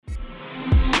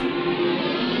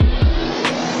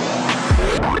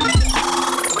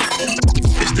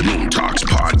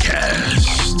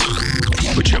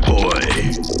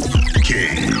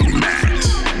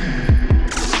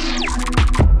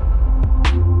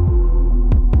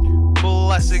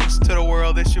Blessings to the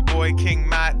world. It's your boy King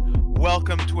Matt.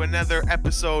 Welcome to another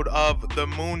episode of the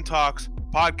Moon Talks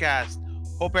podcast.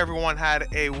 Hope everyone had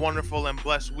a wonderful and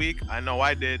blessed week. I know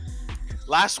I did.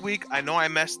 Last week, I know I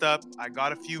messed up. I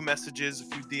got a few messages, a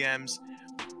few DMs.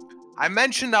 I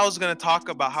mentioned I was going to talk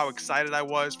about how excited I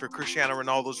was for Cristiano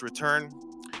Ronaldo's return.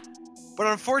 But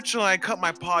unfortunately, I cut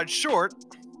my pod short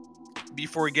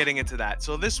before getting into that.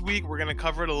 So this week, we're going to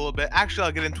cover it a little bit. Actually,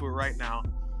 I'll get into it right now.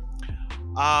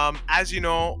 As you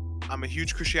know, I'm a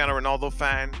huge Cristiano Ronaldo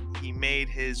fan. He made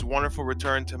his wonderful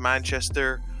return to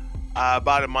Manchester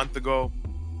about a month ago.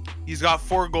 He's got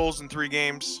 4 goals in 3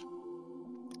 games.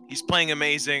 He's playing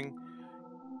amazing.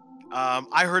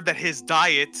 I heard that his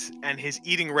diet and his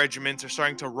eating regimens are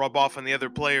starting to rub off on the other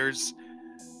players.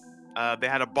 They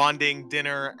had a bonding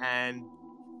dinner and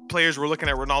players were looking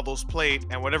at Ronaldo's plate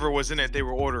and whatever was in it, they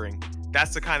were ordering.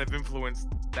 That's the kind of influence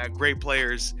that great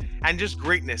players and just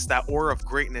greatness, that aura of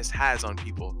greatness has on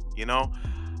people, you know?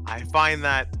 I find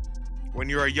that when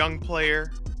you're a young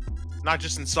player, not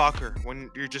just in soccer, when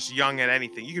you're just young at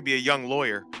anything, you could be a young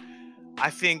lawyer. I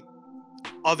think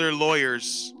other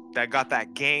lawyers that got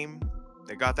that game,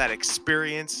 that got that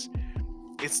experience,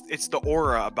 it's the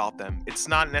aura about them. It's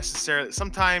not necessarily,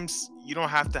 sometimes you don't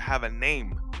have to have a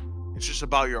name. It's just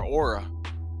about your aura.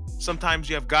 Sometimes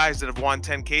you have guys that have won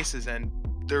 10 cases and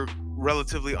they're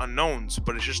relatively unknowns,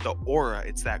 but it's just the aura.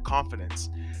 It's that confidence.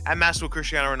 And that's what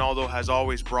Cristiano Ronaldo has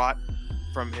always brought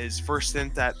from his first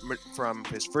stint at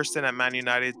Man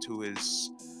United to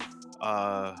his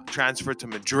transfer to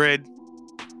Madrid.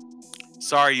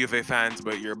 Sorry, Juve fans,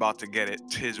 but you're about to get it.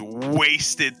 His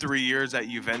wasted 3 years at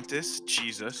Juventus,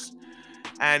 Jesus,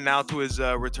 and now to his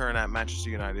return at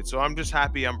Manchester United. So I'm just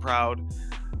happy. I'm proud.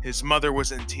 His mother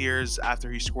was in tears after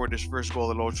he scored his first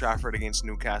goal at Old Trafford against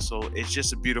Newcastle. It's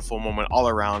just a beautiful moment all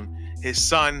around. His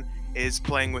son is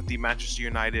playing with the Manchester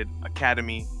United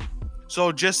Academy. So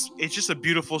it's just a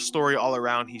beautiful story all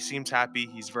around. He seems happy.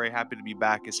 He's very happy to be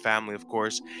back. His family, of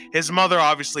course. His mother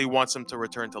obviously wants him to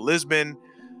return to Lisbon,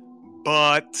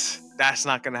 but that's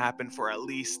not going to happen for at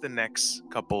least the next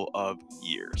couple of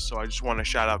years. So I just want to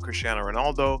shout out Cristiano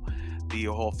Ronaldo, the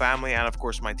whole family, and of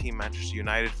course my team Manchester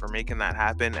United for making that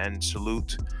happen, and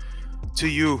salute to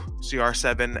you,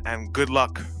 CR7, and good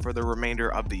luck for the remainder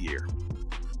of the year.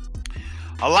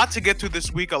 A lot to get to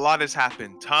this week. A lot has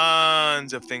happened.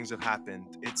 Tons of things have happened.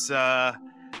 It's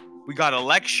we got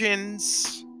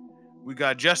elections. We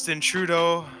got Justin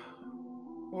Trudeau,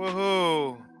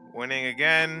 woohoo, winning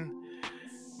again.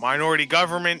 Minority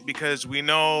government, because we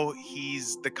know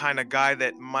he's the kind of guy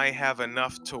that might have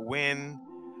enough to win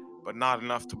but not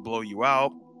enough to blow you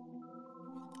out.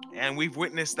 And we've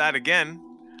witnessed that again.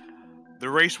 The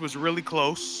race was really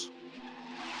close,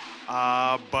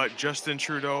 but Justin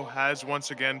Trudeau has once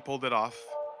again pulled it off,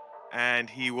 and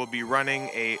he will be running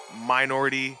a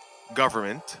minority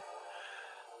government.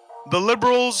 The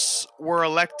Liberals were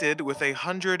elected with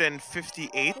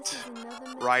 158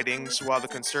 ridings, while the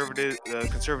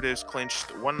Conservatives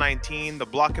clinched 119, the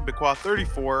Bloc Québécois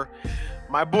 34,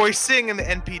 my boy Singh in the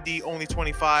NPD only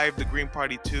 25, the Green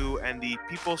Party 2, and the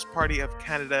People's Party of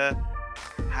Canada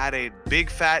had a big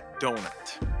fat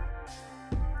donut.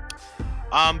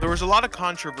 There was a lot of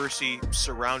controversy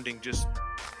surrounding just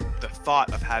the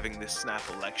thought of having this snap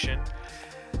election,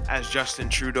 as Justin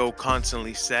Trudeau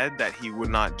constantly said that he would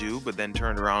not do, but then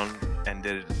turned around and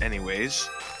did it anyways.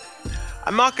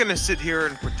 I'm not going to sit here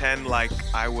and pretend like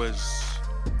I was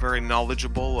very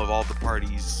knowledgeable of all the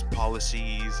party's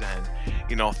policies and,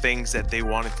 you know, things that they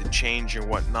wanted to change and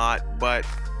whatnot, but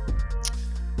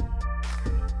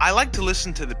I like to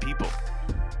listen to the people.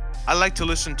 I like to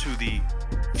listen to the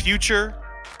future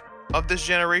of this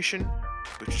generation,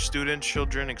 which is students,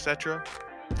 children, etc.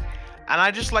 And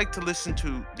I just like to listen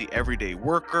to the everyday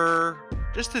worker,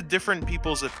 just the different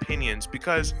people's opinions,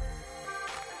 because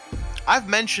I've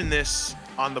mentioned this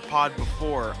on the pod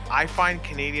before. I find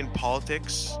Canadian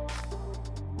politics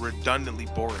redundantly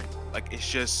boring. Like, it's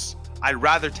just, I'd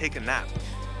rather take a nap.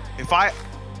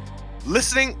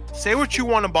 Say what you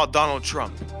want about Donald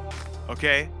Trump,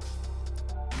 okay?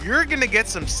 You're gonna get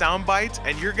some sound bites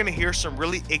and you're gonna hear some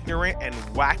really ignorant and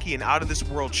wacky and out of this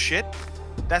world shit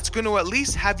that's gonna at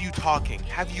least have you talking,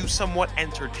 have you somewhat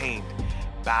entertained.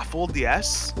 Baffled,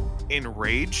 yes.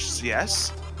 Enraged,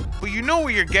 yes. But you know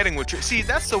what you're getting with see,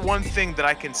 that's the one thing that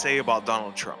I can say about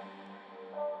Donald Trump.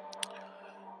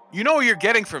 You know what you're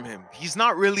getting from him. He's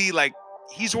not really like,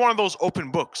 he's one of those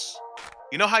open books.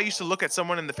 You know how I used to look at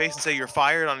someone in the face and say you're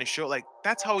fired on his show? Like,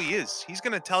 that's how he is. He's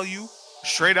gonna tell you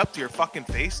straight up to your fucking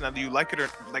face, whether you like it or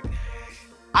like.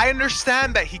 I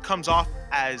understand that he comes off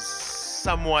as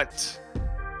somewhat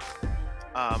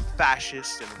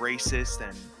fascist and racist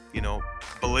and,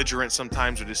 belligerent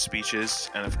sometimes with his speeches,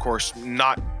 and of course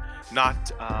not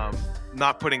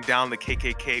putting down the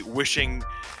KKK, wishing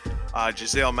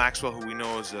Giselle Maxwell, who we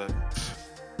know is a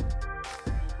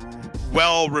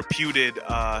well-reputed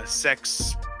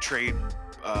sex trade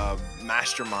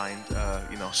mastermind,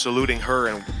 saluting her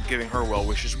and giving her well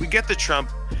wishes. We get that Trump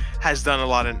has done a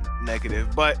lot of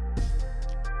negative, but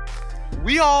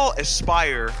we all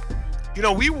aspire,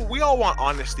 we all want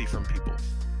honesty from people.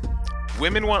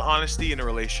 Women want honesty in a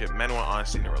relationship, men want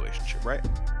honesty in a relationship, right?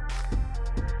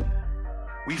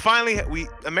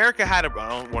 America had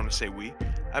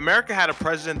America had a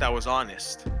president that was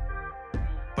honest,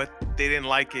 but they didn't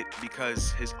like it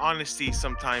because his honesty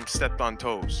sometimes stepped on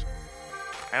toes.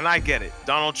 And I get it.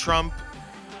 Donald Trump,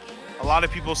 a lot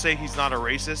of people say he's not a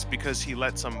racist because he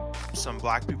let some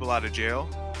black people out of jail.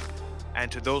 And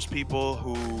to those people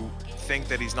who think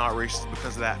that he's not racist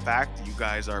because of that fact, you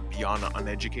guys are beyond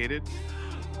uneducated.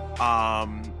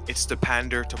 It's to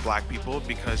pander to black people,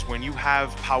 because when you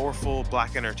have powerful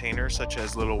black entertainers such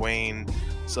as Lil Wayne,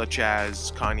 such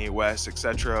as Kanye West,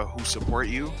 etc., who support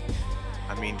you,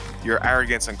 I mean, your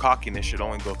arrogance and cockiness should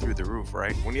only go through the roof,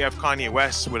 right? When you have Kanye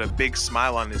West with a big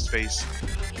smile on his face,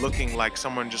 looking like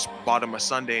someone just bought him a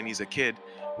sundae and he's a kid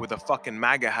with a fucking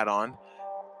MAGA hat on,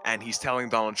 and he's telling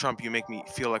Donald Trump, "You make me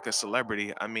feel like a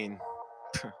celebrity." I mean,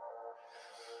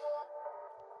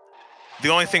 the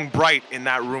only thing bright in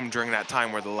that room during that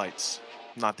time were the lights,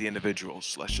 not the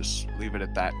individuals. Let's just leave it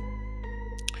at that.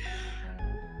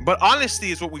 But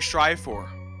honesty is what we strive for,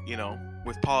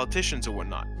 with politicians and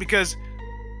whatnot, because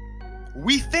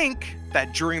we think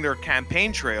that during their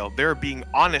campaign trail, they're being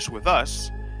honest with us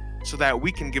so that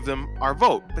we can give them our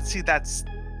vote. But see, that's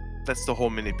the whole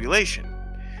manipulation.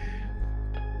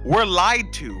 We're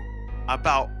lied to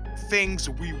about things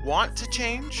we want to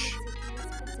change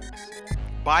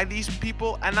by these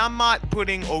people. And I'm not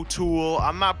putting O'Toole,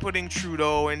 I'm not putting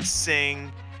Trudeau and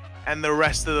Singh and the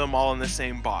rest of them all in the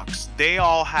same box. They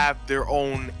all have their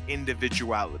own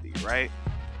individuality, right?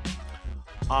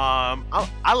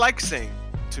 I like Singh,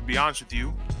 to be honest with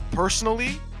you,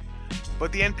 personally,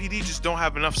 but the NPD just don't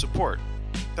have enough support.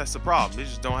 That's the problem. They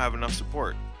just don't have enough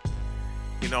support.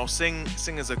 Singh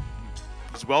is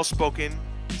he's well-spoken,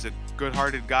 he's a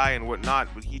good-hearted guy and whatnot,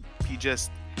 but he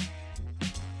just...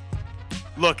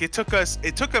 Look, it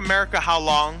took America how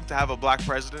long to have a black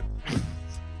president?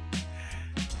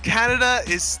 Canada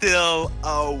is still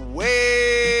a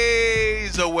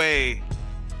ways away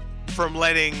from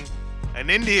letting an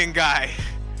Indian guy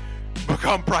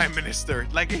become prime minister.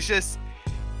 Like, it's just...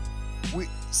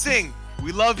 Singh,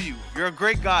 we love you. You're a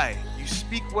great guy. You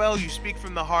speak well, you speak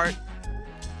from the heart.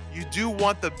 You do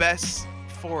want the best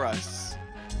for us.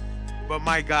 But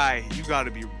my guy, you gotta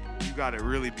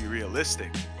really be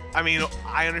realistic. I mean,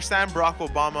 I understand Barack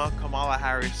Obama, Kamala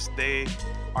Harris, they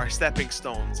are stepping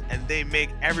stones and they make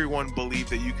everyone believe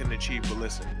that you can achieve. But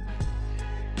listen,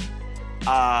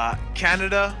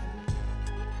 Canada,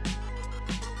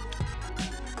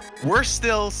 we're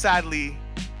still sadly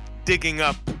digging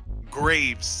up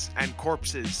graves and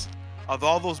corpses of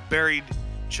all those buried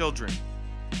children.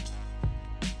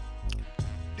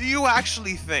 Do you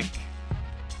actually think?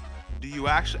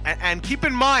 And keep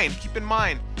in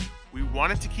mind, we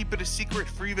wanted to keep it a secret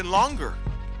for even longer,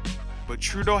 but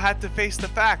Trudeau had to face the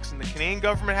facts, and the Canadian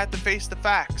government had to face the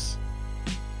facts.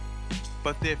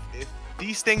 But if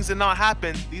these things did not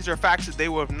happen, these are facts that they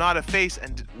would not have faced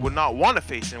and would not want to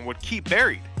face and would keep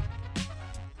buried.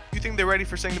 You think they're ready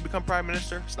for Singh to become prime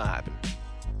minister? It's not happening.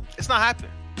 It's not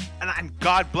happening. And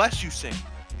God bless you, Singh.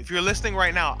 If you're listening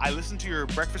right now, I listened to your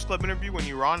Breakfast Club interview when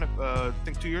you were on, I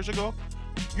think 2 years ago.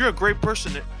 You're a great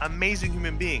person, an amazing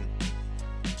human being.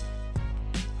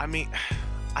 I mean,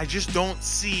 I just don't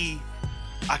see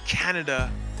a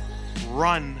Canada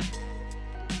run.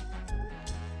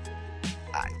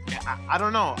 I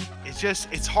don't know.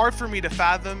 It's hard for me to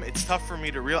fathom. It's tough for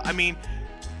me to realize. I mean,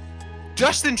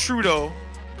 Justin Trudeau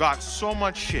got so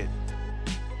much shit,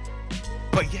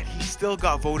 but yet he still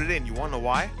got voted in. You want to know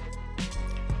why?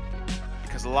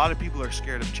 Because a lot of people are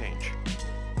scared of change.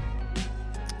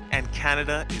 And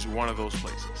Canada is one of those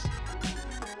places.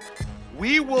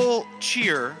 We will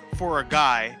cheer for a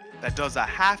guy that does a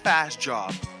half-ass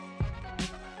job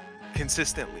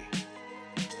consistently.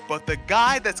 But the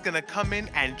guy that's going to come in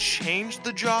and change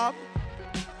the job,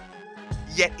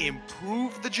 yet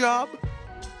improve the job,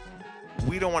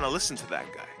 we don't want to listen to that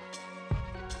guy.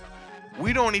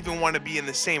 We don't even want to be in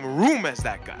the same room as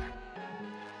that guy.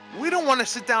 We don't want to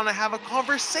sit down and have a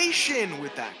conversation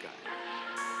with that guy.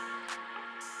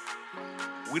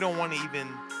 We don't want to even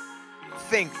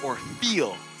think or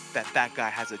feel that guy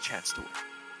has a chance to win.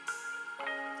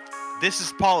 This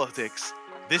is politics.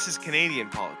 This is Canadian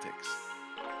politics.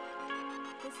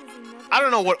 I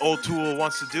don't know what O'Toole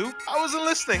wants to do. I wasn't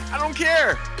listening. I don't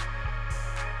care.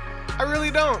 I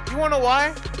really don't. You wanna know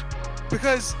why?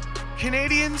 Because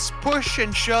Canadians push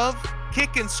and shove,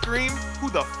 kick and scream. Who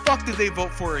the fuck did they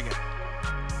vote for again?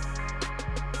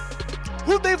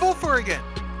 Who'd they vote for again?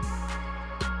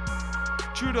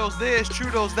 Trudeau's this,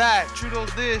 Trudeau's that,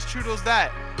 Trudeau's this, Trudeau's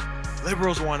that.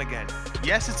 Liberals won again.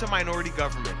 Yes, it's a minority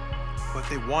government, but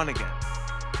they won again.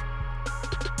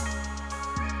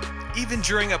 Even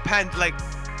during a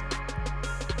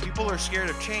people are scared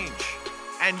of change.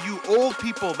 And you old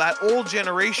people, that old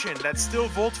generation that still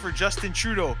votes for Justin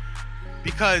Trudeau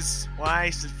because,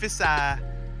 c'est le fils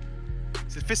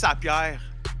à Pierre.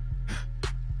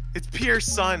 It's Pierre's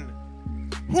son.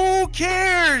 Who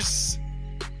cares?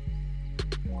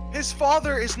 His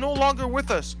father is no longer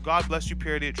with us. God bless you,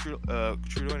 Pierre Trudeau,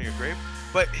 in your grave.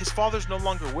 But his father's no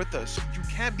longer with us. You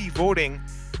can't be voting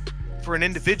for an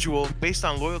individual based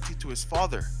on loyalty to his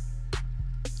father.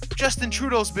 Justin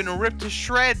Trudeau's been ripped to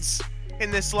shreds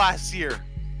in this last year.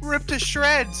 Ripped to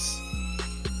shreds.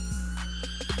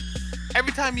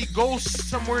 Every time he goes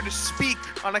somewhere to speak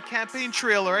on a campaign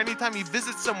trail or anytime he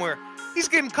visits somewhere, he's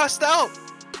getting cussed out.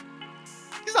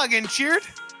 He's not getting cheered.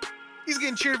 He's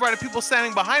getting cheered by the people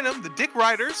standing behind him, the dick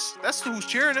riders. That's who's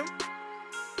cheering him.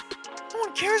 No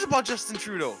one cares about Justin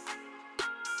Trudeau.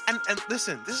 And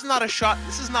listen, this is not a shot.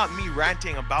 This is not me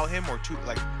ranting about him or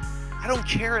I don't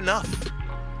care enough.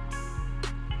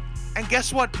 And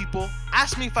guess what, people?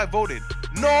 Ask me if I voted.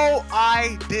 No,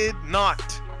 I did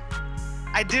not.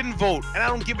 I didn't vote, and I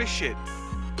don't give a shit.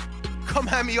 Come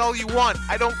at me all you want.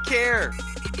 I don't care.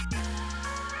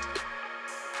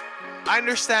 I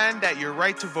understand that your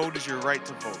right to vote is your right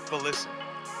to vote. But listen,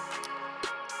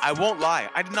 I won't lie.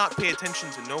 I did not pay attention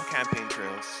to no campaign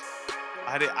trails.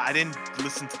 I didn't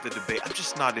listen to the debate. I'm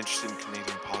just not interested in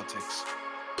Canadian politics.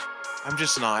 I'm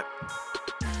just not.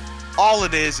 All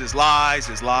it is lies,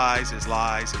 is lies, is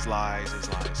lies, is lies, is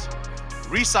lies.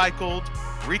 Recycled,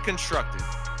 reconstructed,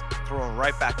 thrown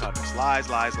right back on us. Lies,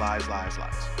 lies, lies, lies,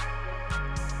 lies.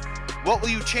 What will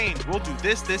you change? We'll do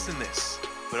this, this, and this.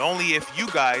 But only if you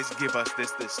guys give us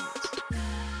this, this, and this.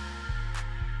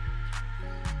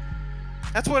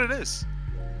 That's what it is.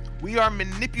 We are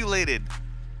manipulated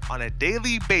on a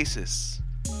daily basis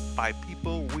by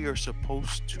people we are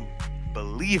supposed to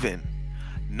believe in.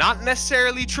 Not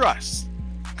necessarily trust,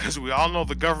 because we all know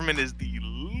the government is the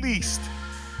least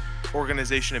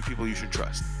organization and people you should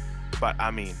trust. But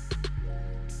I mean,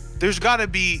 there's gotta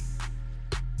be,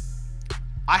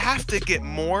 I have to get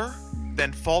more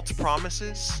than false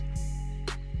promises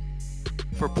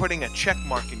for putting a check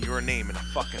mark in your name in a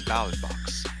fucking ballot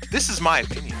box. This is my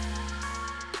opinion.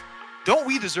 Don't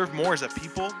we deserve more as a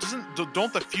people?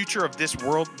 Don't the future of this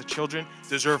world, the children,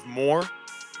 deserve more?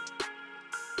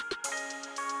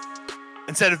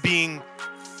 Instead of being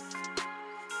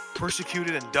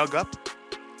persecuted and dug up?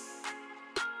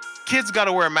 Kids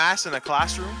gotta wear a mask in a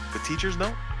classroom, but teachers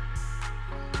don't?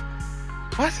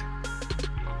 What?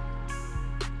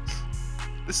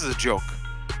 This is a joke.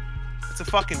 It's a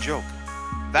fucking joke.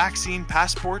 Vaccine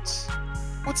passports?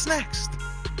 What's next?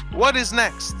 What is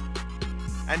next?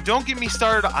 And don't get me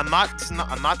started. I'm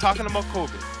not talking about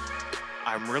COVID.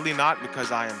 I'm really not,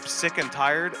 because I am sick and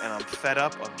tired and I'm fed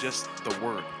up of just the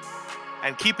word.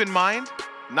 And keep in mind,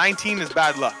 19 is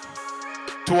bad luck.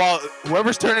 To all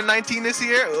whoever's turning 19 this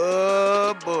year,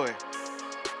 oh boy.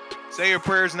 Say your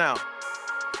prayers now.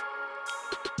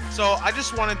 So I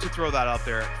just wanted to throw that out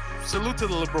there. Salute to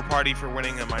the Liberal Party for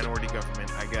winning a minority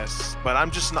government, I guess. But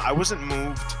I wasn't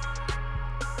moved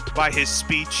by his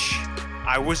speech.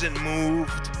 I wasn't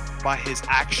moved by his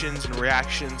actions and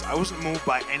reactions. I wasn't moved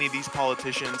by any of these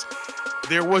politicians.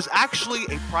 There was actually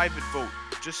a private vote.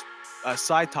 Just a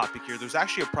side topic here. There's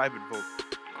actually a private vote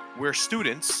where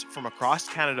students from across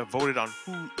Canada voted on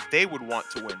who they would want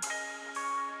to win.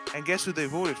 And guess who they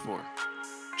voted for?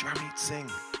 Jarmeet Singh.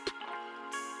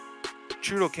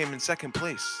 Trudeau came in second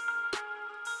place.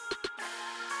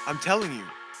 I'm telling you,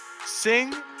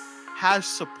 Singh has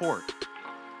support,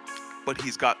 but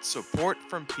he's got support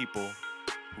from people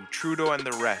who Trudeau and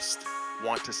the rest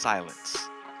want to silence.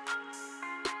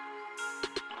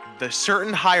 The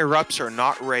certain higher-ups are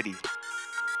not ready.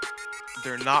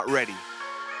 They're not ready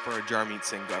for a Jarmeet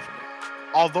Singh government.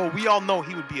 Although we all know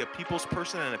he would be a people's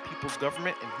person and a people's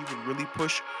government, and he would really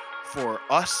push for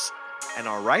us and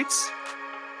our rights,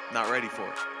 not ready for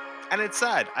it. And it's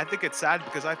sad. I think it's sad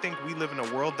because I think we live in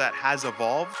a world that has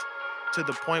evolved to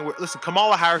the point where, listen,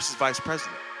 Kamala Harris is vice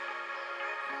president.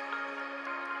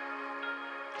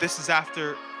 This is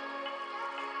after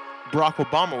Barack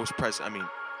Obama was president. I mean,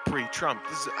 pre-Trump.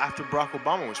 This is after Barack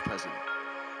Obama was president.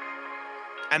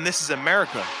 And this is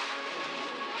America.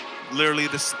 Literally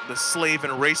the slave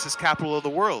and racist capital of the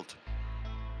world.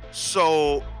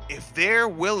 So if they're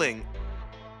willing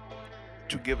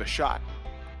to give a shot,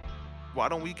 why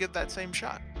don't we give that same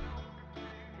shot?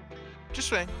 Just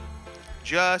saying.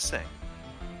 Just saying.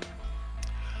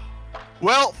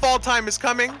 Well, fall time is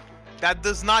coming. That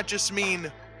does not just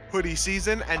mean hoodie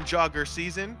season and jogger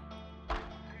season.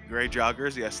 Gray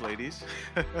joggers, yes, ladies.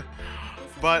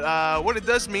 But what it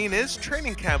does mean is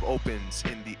training camp opens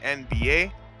in the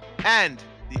NBA and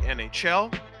the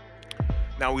NHL.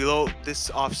 Now, we know this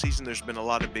offseason there's been a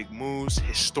lot of big moves,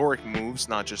 historic moves,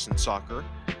 not just in soccer,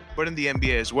 but in the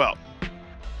NBA as well.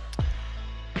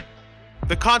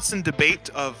 The constant debate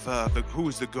of who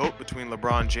is the GOAT between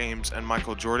LeBron James and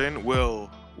Michael Jordan will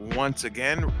once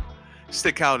again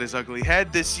stick out his ugly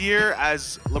head this year,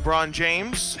 as LeBron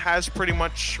James has pretty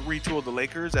much retooled the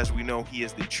Lakers. As we know, he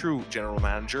is the true general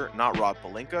manager, not Rob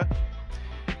Pelinka.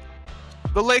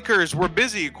 The Lakers were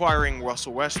busy acquiring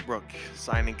Russell Westbrook,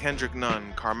 signing Kendrick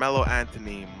Nunn, Carmelo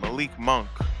Anthony, Malik Monk,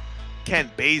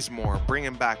 Kent Bazemore,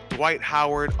 bringing back Dwight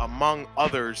Howard, among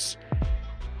others,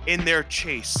 in their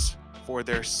chase for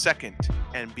their second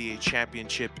NBA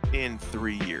championship in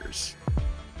 3 years,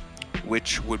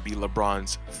 which would be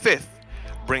LeBron's fifth,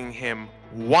 bringing him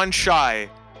one shy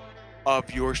of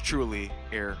yours truly,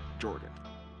 Air Jordan.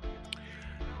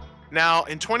 Now,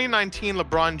 in 2019,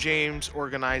 LeBron James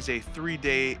organized a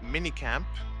 3-day minicamp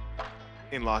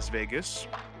in Las Vegas.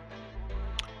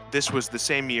 This was the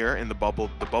same year in the bubble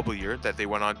year that they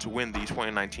went on to win the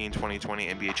 2019-2020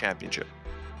 NBA championship.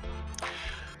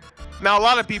 Now, a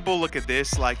lot of people look at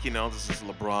this like, this is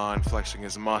LeBron flexing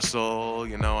his muscle.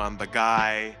 I'm the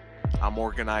guy. I'm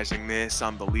organizing this.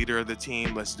 I'm the leader of the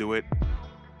team. Let's do it.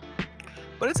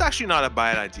 But it's actually not a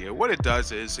bad idea. What it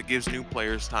does is it gives new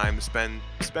players time to spend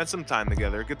some time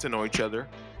together, get to know each other,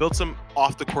 build some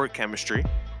off-the-court chemistry,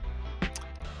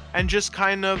 and just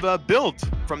kind of build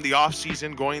from the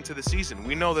off-season going into the season.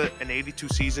 We know that an 82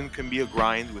 season can be a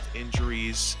grind with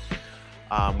injuries,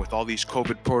 with all these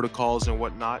COVID protocols and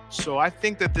whatnot. So I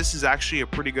think that this is actually a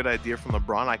pretty good idea from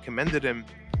LeBron. I commended him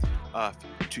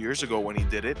 2 years ago when he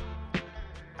did it.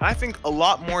 And I think a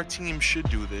lot more teams should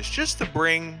do this just to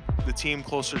bring the team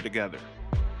closer together.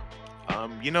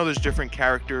 There's different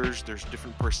characters, there's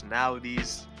different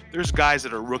personalities. There's guys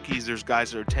that are rookies, there's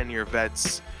guys that are 10-year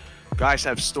vets. Guys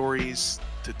have stories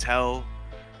to tell.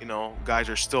 Guys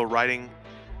are still writing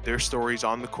their stories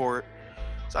on the court.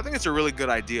 So I think it's a really good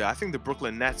idea. I think the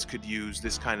Brooklyn Nets could use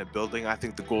this kind of building. I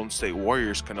think the Golden State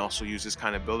Warriors can also use this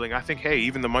kind of building. I think,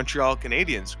 even the Montreal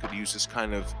Canadiens could use this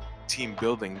kind of team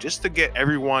building just to get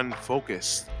everyone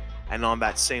focused and on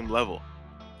that same level.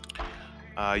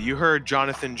 You heard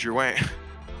Jonathan Drouin.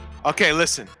 Okay,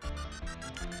 listen.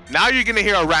 Now you're going to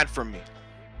hear a rant from me.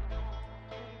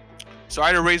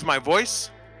 Sorry to raise my voice.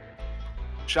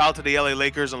 Shout out to the LA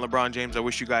Lakers and LeBron James. I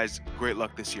wish you guys great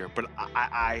luck this year. But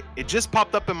it just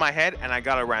popped up in my head, and I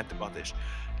got to rant about this.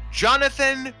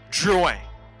 Jonathan Drouin.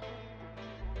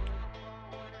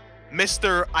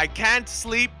 Mr. I can't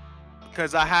sleep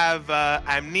because I have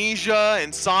amnesia,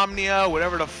 insomnia,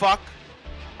 whatever the fuck.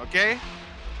 Okay?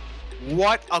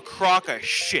 What a crock of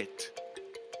shit.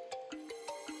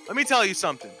 Let me tell you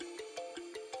something,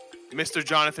 Mr.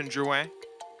 Jonathan Drouin.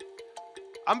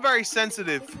 I'm very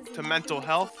sensitive to mental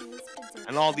health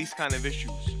and all these kind of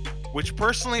issues, which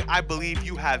personally I believe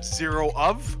you have zero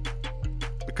of,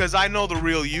 because I know the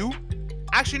real you.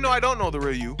 Actually, no, I don't know the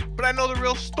real you, but I know the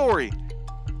real story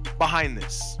behind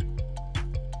this.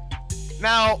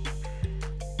 Now,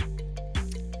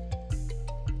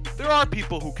 there are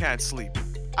people who can't sleep.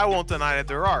 I won't deny that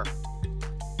there are.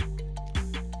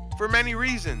 For many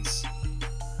reasons.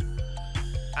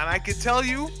 And I can tell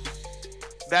you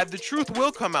that the truth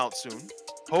will come out soon,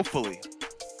 hopefully.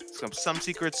 Some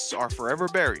secrets are forever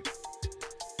buried.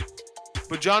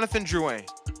 But Jonathan Drouin,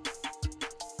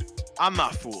 I'm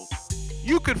not fooled.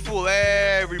 You could fool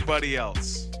everybody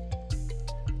else,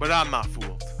 but I'm not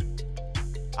fooled.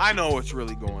 I know what's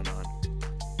really going on.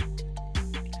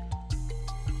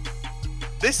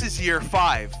 This is year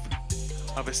 5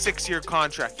 of a 6-year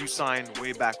contract you signed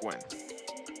way back when.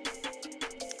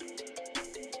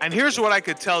 And here's what I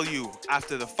could tell you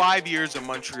after the 5 years in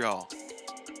Montreal.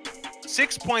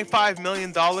 $6.5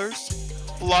 million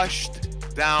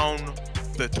flushed down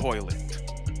the toilet.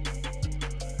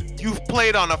 You've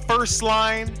played on a first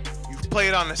line, you've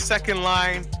played on a second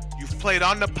line, you've played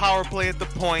on the power play at the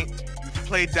point, you've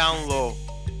played down low.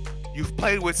 You've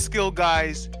played with skilled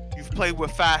guys, you've played with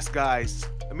fast guys.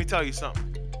 Let me tell you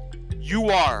something. You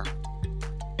are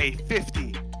a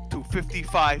 50 to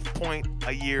 55 point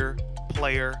a year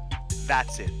player.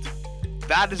 That's it.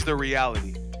 That is the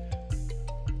reality.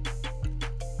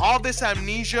 All this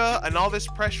amnesia and all this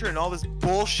pressure and all this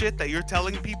bullshit that you're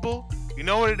telling people, you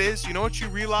know what it is? You know what you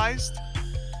realized?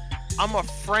 I'm a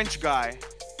French guy,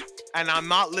 and I'm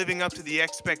not living up to the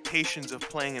expectations of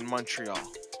playing in Montreal.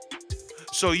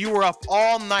 So you were up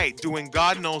all night doing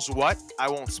God knows what. I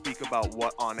won't speak about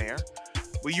what on air.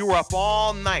 But you were up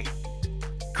all night.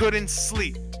 Couldn't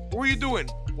sleep. What were you doing?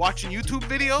 Watching YouTube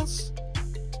videos?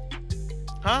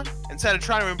 Huh? Instead of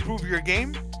trying to improve your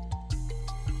game?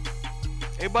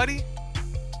 Hey, buddy?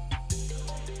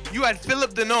 You had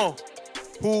Philip Deneau,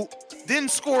 who didn't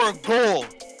score a goal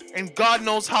in God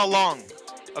knows how long.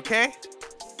 Okay?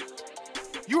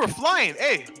 You were flying.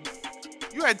 Hey,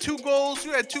 you had 2 goals.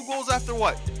 You had 2 goals after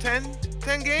what?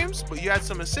 10 games? But you had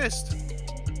some assists.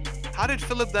 How did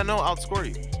Philip Deneau outscore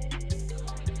you?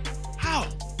 How?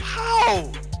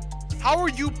 How are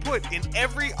you put in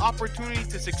every opportunity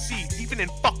to succeed, even in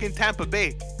fucking Tampa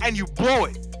Bay, and you blow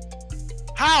it?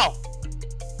 How?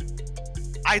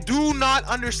 I do not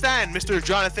understand, Mr.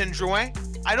 Jonathan Drouin.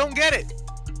 I don't get it.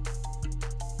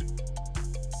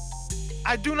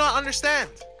 I do not understand.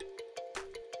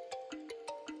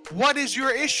 What is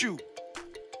your issue?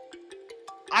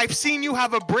 I've seen you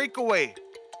have a breakaway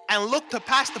and look to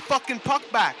pass the fucking puck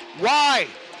back. Why?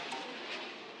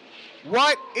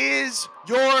 What is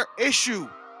your issue?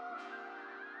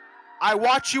 I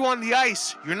watch you on the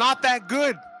ice. You're not that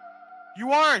good.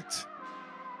 You aren't.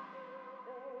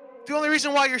 The only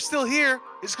reason why you're still here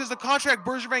is because the contract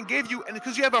Bergevin gave you and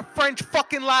because you have a French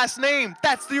fucking last name.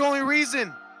 That's the only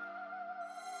reason.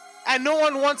 And no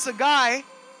one wants a guy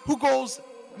who goes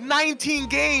 19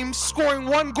 games, scoring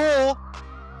 1 goal,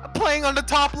 playing on the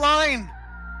top line.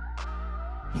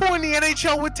 Who in the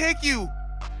NHL would take you?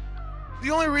 The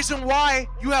only reason why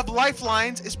you have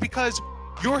lifelines is because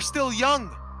you're still young.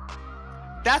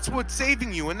 That's what's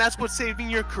saving you, and that's what's saving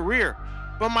your career.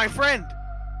 But my friend,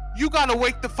 you gotta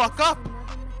wake the fuck up.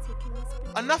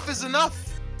 Enough is enough.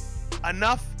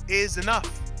 Enough is enough.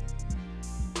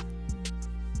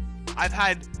 I've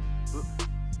had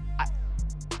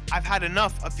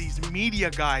enough of these media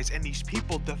guys and these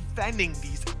people defending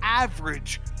these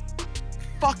average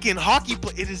fucking hockey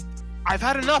players. I've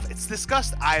had enough. It's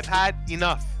disgusting. I've had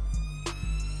enough.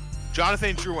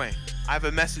 Jonathan Drouin, I have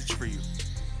a message for you.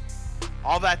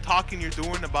 All that talking you're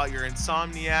doing about your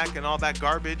insomniac and all that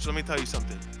garbage, let me tell you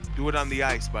something. Do it on the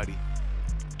ice, buddy.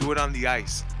 Do it on the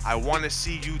ice. I want to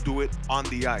see you do it on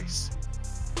the ice.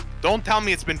 Don't tell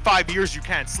me it's been 5 years you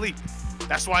can't sleep.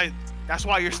 That's why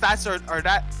your stats are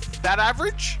that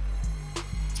average?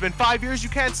 It's been 5 years you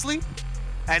can't sleep?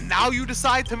 And now you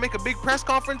decide to make a big press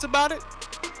conference about it?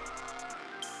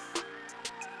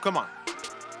 Come on.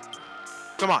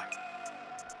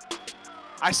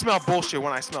 I smell bullshit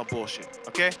when I smell bullshit,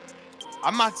 okay?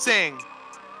 I'm not saying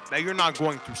that you're not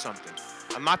going through something.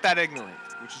 I'm not that ignorant,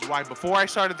 which is why before I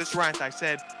started this rant, I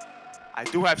said I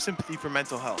do have sympathy for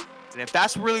mental health. And if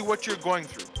that's really what you're going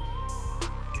through,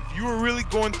 if you are really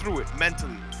going through it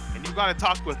mentally, and you gotta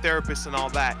talk to a therapist and all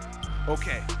that,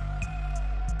 okay.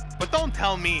 But don't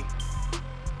tell me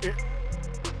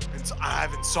I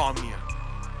have insomnia.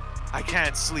 I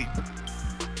can't sleep.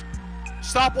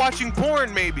 Stop watching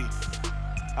porn, maybe.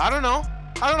 I don't know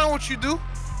what you do.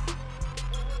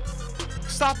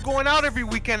 Stop going out every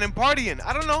weekend and partying.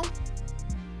 I don't know.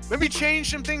 Maybe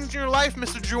change some things in your life,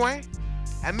 Mr. Drouin.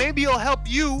 And maybe it'll help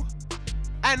you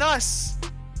and us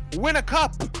win a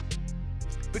cup.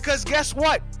 Because guess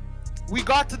what? We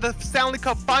got to the Stanley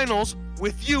Cup Finals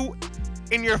with you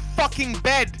in your fucking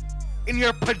bed, in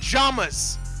your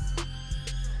pajamas.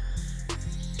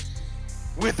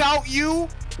 Without you,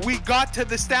 we got to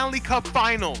the Stanley Cup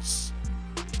Finals.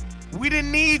 We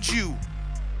didn't need you.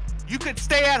 You could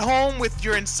stay at home with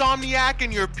your insomniac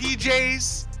and your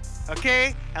PJs,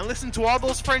 okay? And listen to all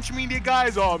those French media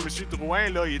guys. Oh, Monsieur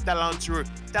Drouin, là, il est talentueux.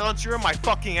 Talentueux, my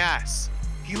fucking ass.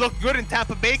 He looked good in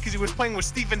Tampa Bay because he was playing with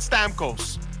Steven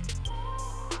Stamkos.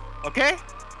 Okay?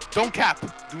 Don't cap.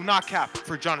 Do not cap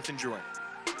for Jonathan Drouin.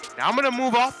 Now, I'm going to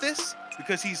move off this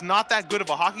because he's not that good of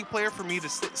a hockey player for me to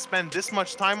spend this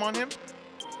much time on him.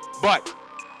 But,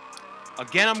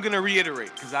 again, I'm going to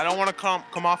reiterate because I don't want to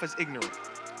come off as ignorant.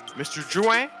 Mr.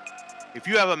 Drouin, if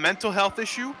you have a mental health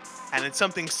issue and it's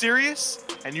something serious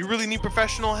and you really need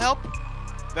professional help,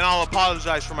 then I'll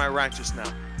apologize for my rant just now.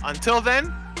 Until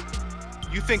then,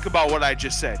 you think about what I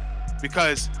just said.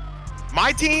 Because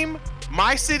my team,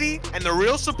 my city, and the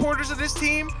real supporters of this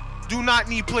team do not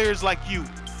need players like you.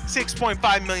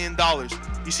 $6.5 million.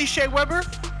 You see Shea Weber?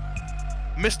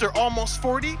 Mr. Almost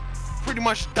 40? pretty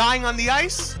much dying on the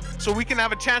ice so we can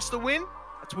have a chance to win,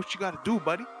 that's what you got to do,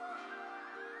 buddy.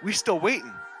 We still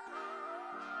waiting.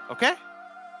 Okay?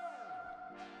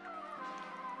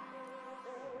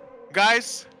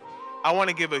 Guys, I want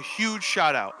to give a huge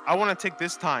shout out. I want to take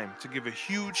this time to give a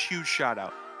huge shout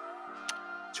out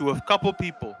to a couple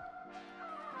people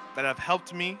that have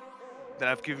helped me, that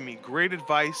have given me great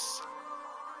advice.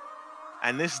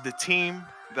 And this is the team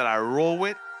that I roll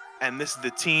with. And this is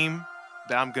the team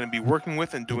that I'm going to be working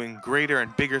with and doing greater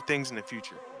and bigger things in the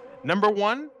future. Number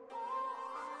one,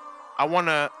 I want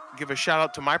to give a shout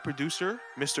out to my producer,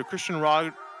 Mr. Christian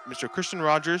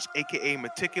Rogers, aka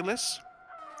Meticulous.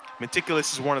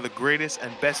 Meticulous is one of the greatest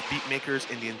and best beat makers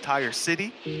in the entire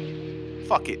city.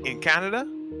 Fuck it, in Canada.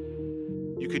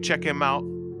 You could check him out,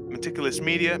 Meticulous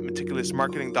Media,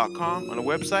 meticulousmarketing.com on the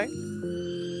website.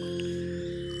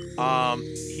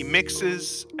 He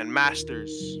mixes and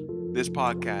masters this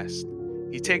podcast.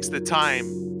 He takes the time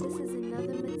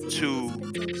to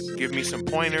give me some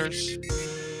pointers.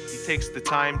 He takes the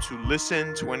time to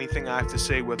listen to anything I have to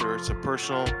say, whether it's a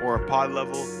personal or a pod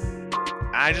level.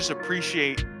 And I just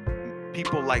appreciate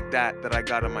people like that I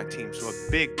got on my team. So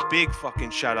a big fucking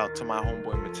shout out to my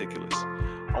homeboy Meticulous.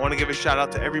 I want to give a shout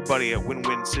out to everybody at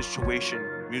Win-Win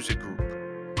Situation Music Group.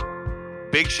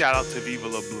 Big shout out to Viva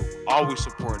La Blue. Always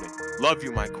supporting. Love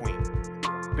you, my queen.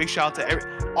 Big shout out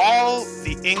to all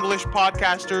the English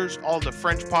podcasters, all the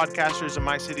French podcasters in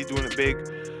my city doing it big.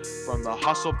 From the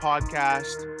Hustle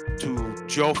podcast to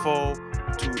Jofo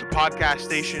to the podcast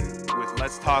station with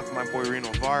Let's Talk, my boy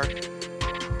Reno Var.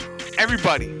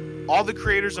 Everybody. All the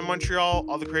creators in Montreal,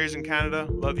 all the creators in Canada,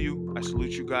 love you. I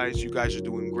salute you guys. You guys are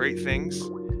doing great things.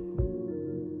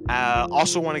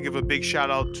 Also want to give a big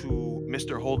shout out to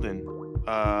Mr. Holden.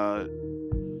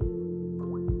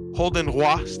 Holden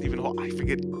Roy, Stephen Holden. I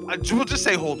forget. We'll just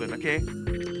say Holden, okay?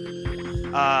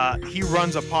 He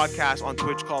runs a podcast on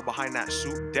Twitch called Behind That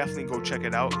Suit. Definitely go check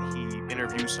it out. He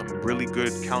interviews some really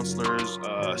good counselors,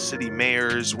 city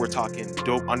mayors. We're talking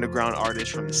dope underground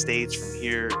artists from the States, from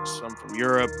here, some from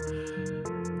Europe.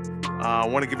 I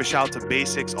want to give a shout out to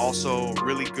Basics, also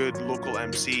really good local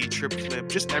MC, Trip Flip,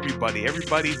 just everybody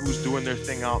who's doing their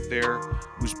thing out there,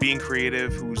 who's being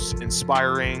creative, who's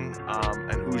inspiring,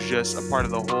 and who's just a part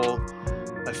of the whole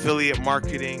affiliate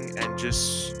marketing and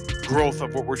just growth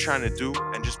of what we're trying to do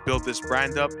and just build this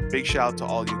brand up. Big shout out to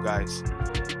all you guys.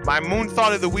 My moon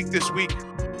thought of the week this week.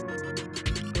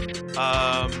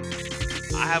 I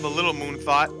have a little moon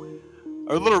thought.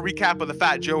 A little recap of the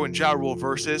Fat Joe and Ja Rule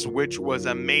versus, which was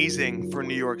amazing for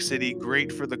New York City. Great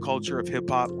for the culture of hip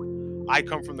hop. I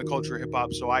come from the culture of hip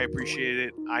hop, so I appreciate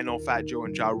it. I know Fat Joe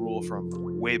and Ja Rule from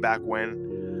way back when.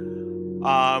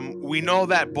 We know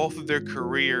that both of their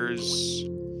careers,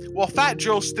 well, Fat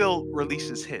Joe still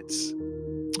releases hits.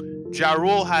 Ja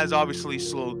Rule has obviously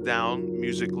slowed down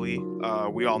musically.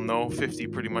 We all know 50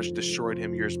 pretty much destroyed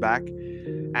him years back,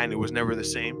 and it was never the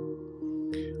same.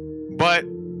 But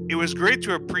it was great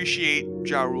to appreciate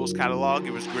Ja Rule's catalog.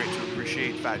 It was great to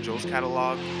appreciate Fat Joe's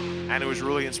catalog. And it was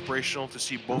really inspirational to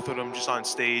see both of them just on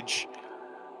stage,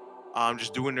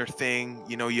 just doing their thing.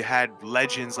 You know, you had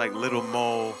legends like Little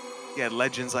Mo. You had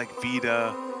legends like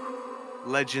Vita.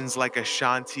 Legends like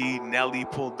Ashanti. Nelly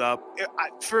pulled up.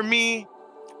 For me,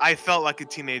 I felt like a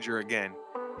teenager again.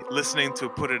 Listening to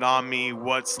Put It On Me,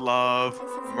 What's Love,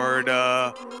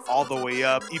 Murda, All the Way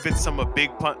Up. Even some of Big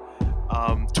Pun,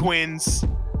 Twins,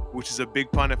 which is a Big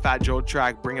Pun and Fat Joe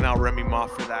track, bringing out Remy Ma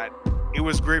for that. It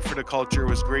was great for the culture. It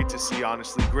was great to see,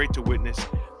 honestly. Great to witness.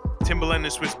 Timbaland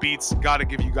and Swiss Beats, gotta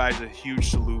give you guys a huge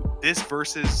salute. This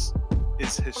versus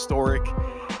is historic.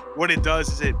 What it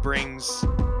does is it brings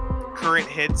current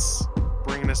hits,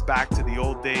 bringing us back to the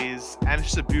old days. And it's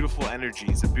just a beautiful energy.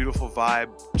 It's a beautiful vibe.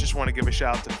 Just want to give a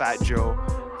shout out to Fat Joe.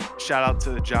 Shout out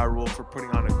to Ja Rule for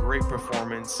putting on a great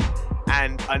performance.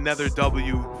 And another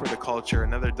W for the culture,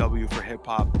 another W for hip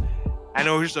hop. And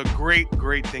it was just a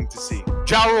great thing to see.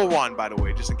 Ja Rule won, by the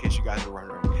way, just in case you guys were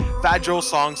wondering. Fat Joe's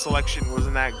song selection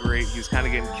wasn't that great. He was kind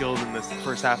of getting killed in the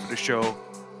first half of the show.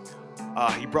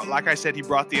 He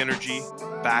brought the energy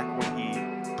back when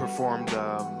he performed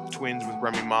Twins with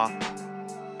Remy Ma.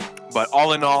 But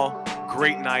all in all,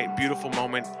 great night, beautiful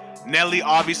moment. Nelly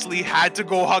obviously had to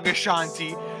go hug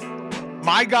Ashanti.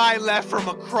 My guy left from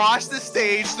across the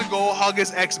stage to go hug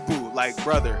his ex-boo. Like,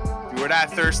 brother, if you were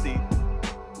that thirsty,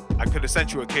 I could have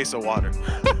sent you a case of water.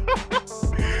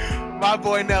 My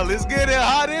boy Nell, let's get it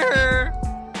hot in here.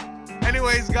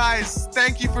 Anyways, guys,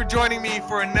 thank you for joining me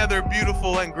for another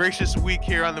beautiful and gracious week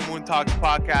here on the Moon Talks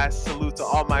podcast. Salute to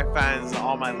all my fans,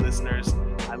 all my listeners.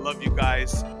 I love you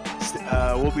guys.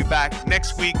 We'll be back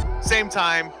next week, same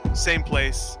time, same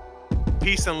place.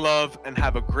 Peace and love, and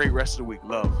have a great rest of the week.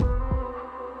 Love.